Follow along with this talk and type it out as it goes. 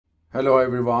Hello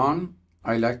everyone,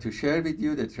 I'd like to share with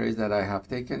you the trades that I have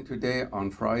taken today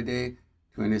on Friday,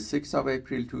 26th of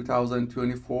April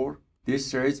 2024.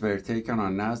 These trades were taken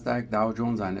on Nasdaq, Dow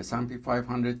Jones and S&P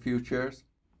 500 futures.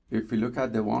 If we look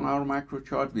at the 1 hour macro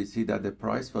chart, we see that the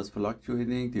price was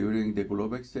fluctuating during the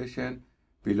Globex session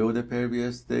below the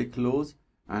previous day close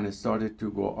and it started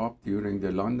to go up during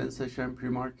the London session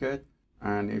pre-market.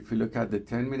 And if we look at the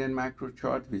 10-minute macro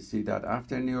chart, we see that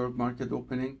after New York market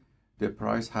opening, the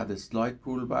price had a slight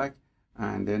pullback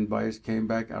and then buyers came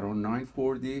back around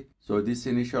 940. So this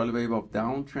initial wave of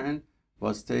downtrend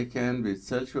was taken with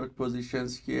sell short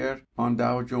positions here on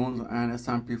Dow Jones and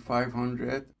S&P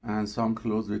 500 and some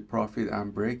closed with profit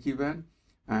and break even.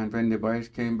 And when the buyers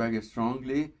came back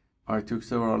strongly, I took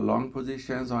several long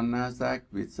positions on Nasdaq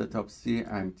with setup C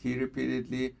and T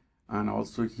repeatedly, and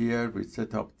also here with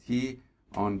setup T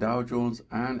on Dow Jones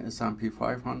and S&P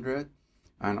 500.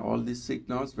 And all these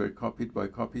signals were copied by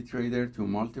copy trader to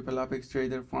multiple Apex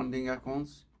Trader funding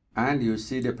accounts. And you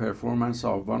see the performance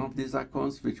of one of these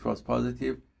accounts, which was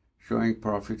positive, showing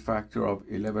profit factor of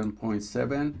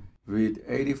 11.7 with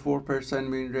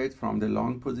 84% win rate from the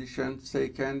long position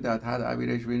taken that had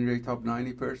average win rate of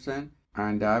 90%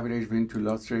 and the average win to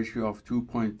loss ratio of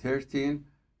 2.13.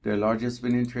 The largest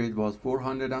winning trade was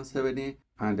 470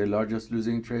 and the largest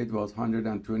losing trade was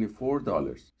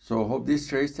 $124. So hope this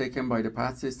trade taken by the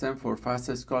PAAT system for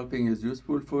fast scalping is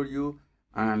useful for you,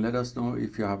 and let us know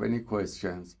if you have any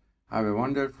questions. Have a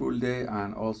wonderful day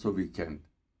and also weekend.